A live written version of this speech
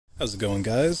How's it going,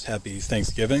 guys? Happy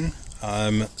Thanksgiving.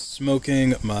 I'm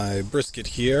smoking my brisket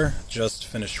here, just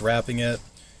finished wrapping it,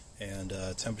 and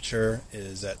temperature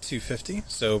is at 250,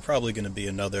 so probably going to be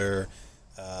another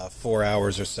 4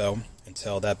 hours or so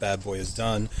until that bad boy is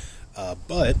done.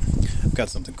 But I've got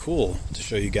something cool to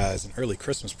show you guys, an early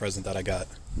Christmas present that I got.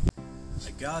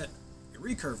 I got a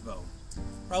recurve bow.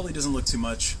 Probably doesn't look too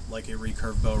much like a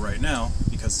recurve bow right now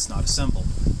because it's not assembled,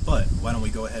 but why don't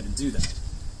we go ahead and do that?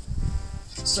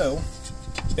 So,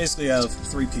 basically I have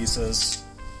 3 pieces,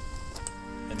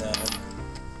 and then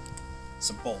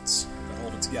some bolts that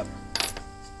hold it together.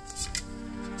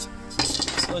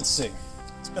 So let's see.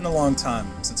 It's been a long time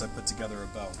since I put together a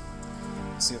bow.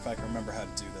 Let's see if I can remember how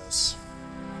to do this.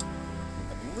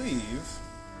 I believe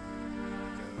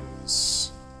it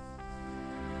goes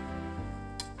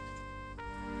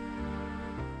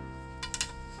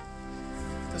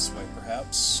this way,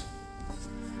 perhaps.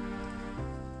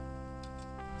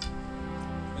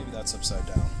 Maybe that's upside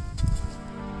down.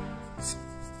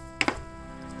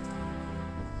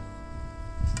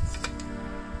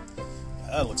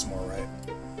 That looks more right.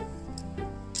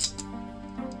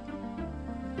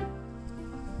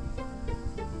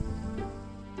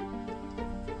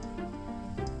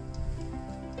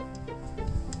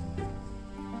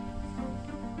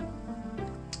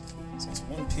 So it's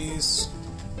one piece.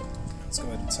 Let's go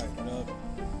ahead and tighten it up.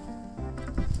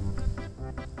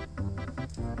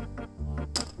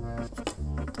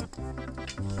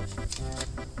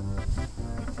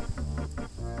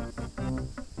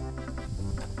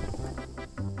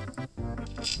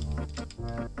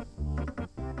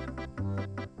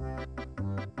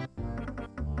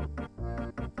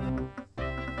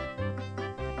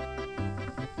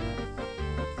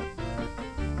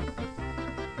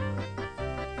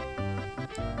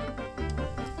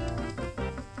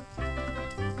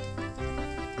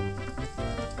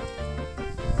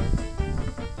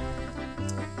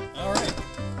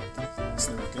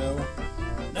 There we go.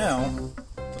 Now,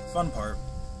 for the fun part,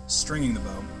 stringing the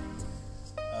bow.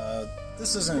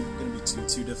 This isn't going to be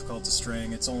too difficult to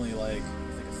string. It's only like,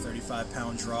 I think, a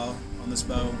 35-pound draw on this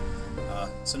bow,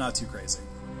 so not too crazy.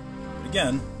 But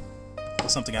again,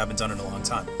 something I haven't done in a long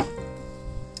time.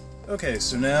 Okay,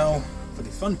 so now for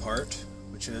the fun part,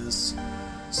 which is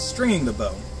stringing the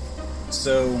bow.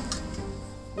 So,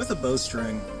 with a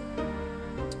bowstring,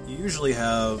 you usually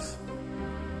have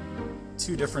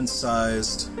 2 different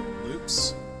sized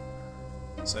loops,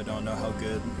 so I don't know how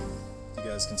good you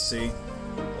guys can see.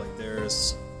 Like,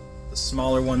 there's the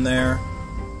smaller one there,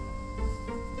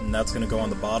 and that's going to go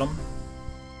on the bottom,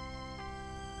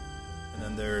 and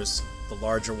then there's the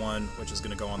larger one, which is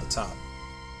going to go on the top.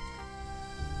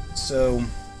 So,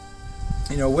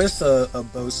 you know, with a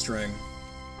bowstring,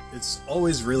 it's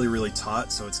always really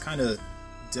taut, so it's kind of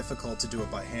difficult to do it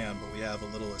by hand, but we have a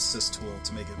little assist tool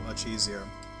to make it much easier.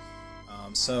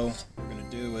 So what we're going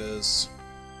to do is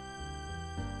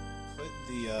put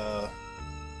the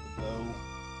bow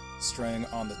string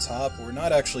on the top. We're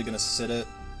not actually going to sit it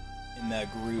in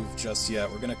that groove just yet.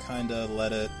 We're going to kind of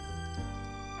let it,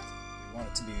 we want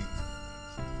it to be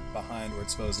behind where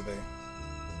it's supposed to be.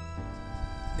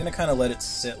 I'm going to kind of let it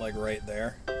sit like right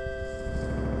there.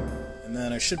 And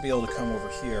then I should be able to come over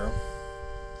here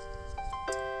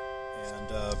and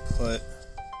put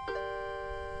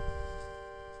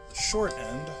short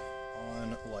end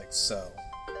on like so.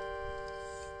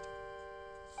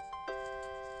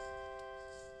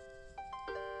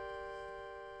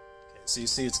 Okay, so you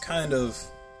see it's kind of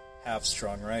half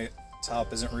strung, right?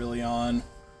 Top isn't really on,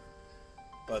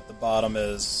 but the bottom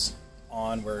is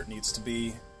on where it needs to be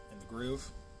in the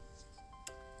groove.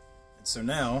 And so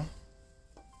now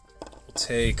we'll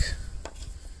take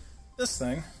this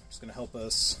thing, it's going to help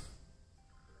us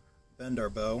bend our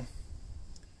bow.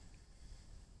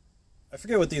 I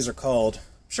forget what these are called. I'm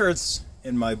sure it's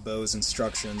in my bow's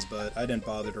instructions, but I didn't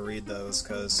bother to read those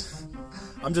because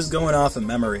I'm just going off of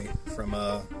memory from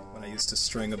when I used to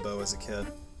string a bow as a kid.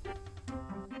 I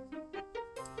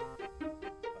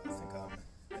think I'm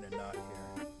in a knot here.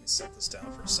 Let me set this down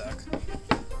for a sec.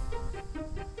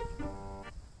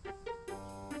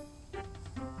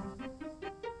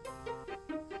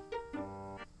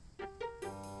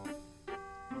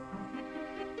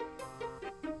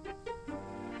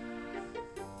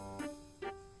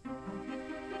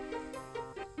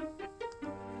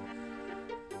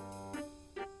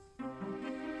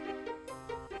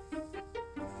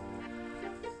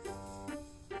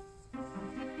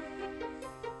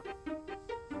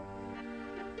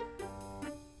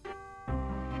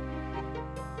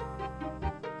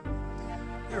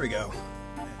 There we go.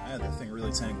 Man, I had that thing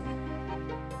really tangled.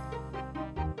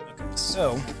 Okay,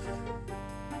 so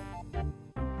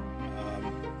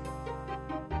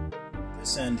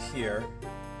this end here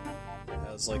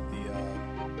has like the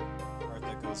part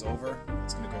that goes over.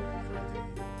 It's going to go over the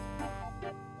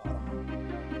bottom.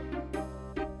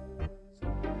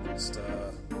 Just so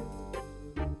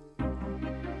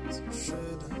it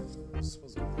should. I'm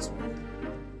supposed to go this way.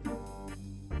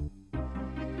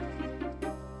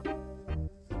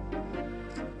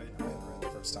 Wait, no, I had it right the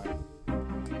first time.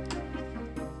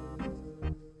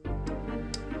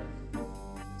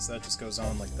 So that just goes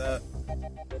on like that.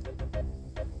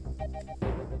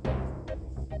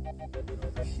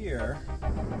 Over here,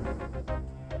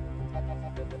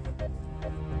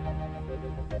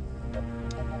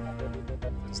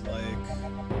 it's like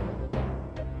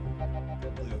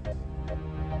a loop. I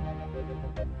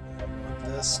want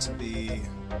this to be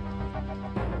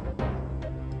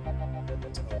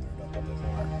to open it up a bit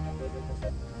more.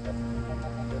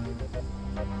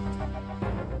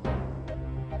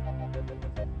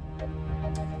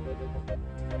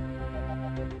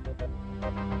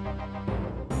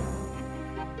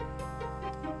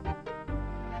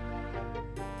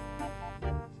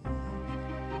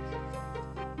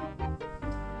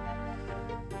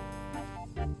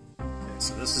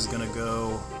 So this is going to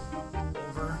go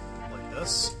over like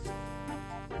this,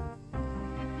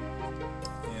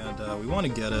 and we want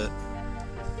to get it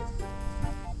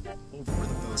over where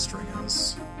the bowstring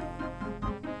is.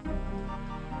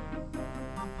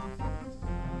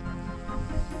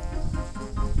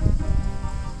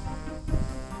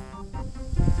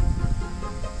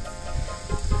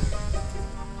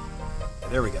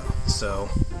 There we go. So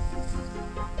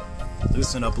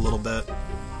loosen up a little bit.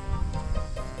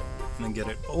 And then get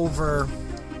it over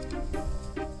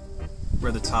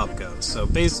where the top goes. So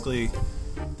basically,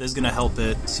 this is going to help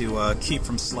it to keep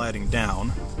from sliding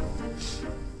down.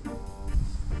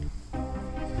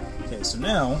 Okay, so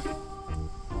now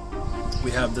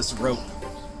we have this rope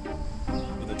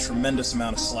with a tremendous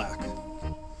amount of slack.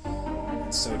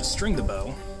 And so to string the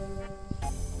bow,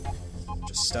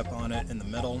 just step on it in the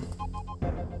middle.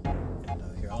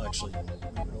 And here, I'll actually move it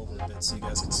over a bit so you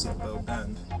guys can see the bow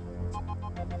bend.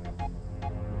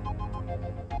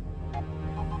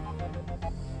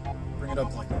 Bring it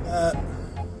up like that.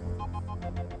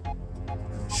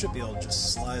 Should be able to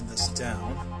just slide this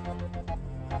down.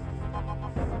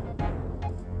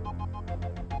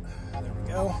 There we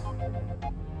go.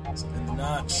 So in the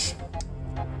notch,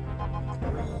 the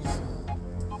groove.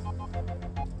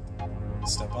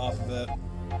 Step off of it.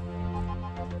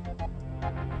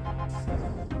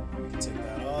 We can take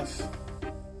that off.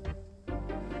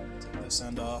 Take this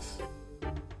end off.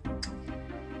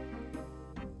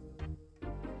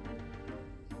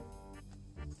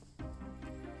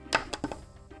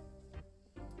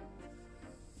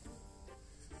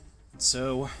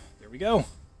 So, there we go.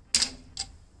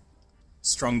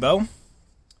 Strung bow. A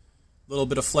little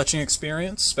bit of fletching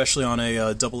experience, especially on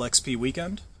a double XP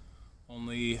weekend.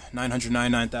 Only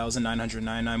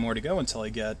 999,999 more to go until I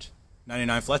get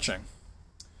 99 fletching.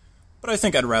 But I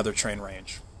think I'd rather train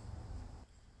range.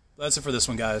 That's it for this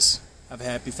one, guys. Have a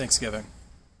happy Thanksgiving.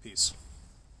 Peace.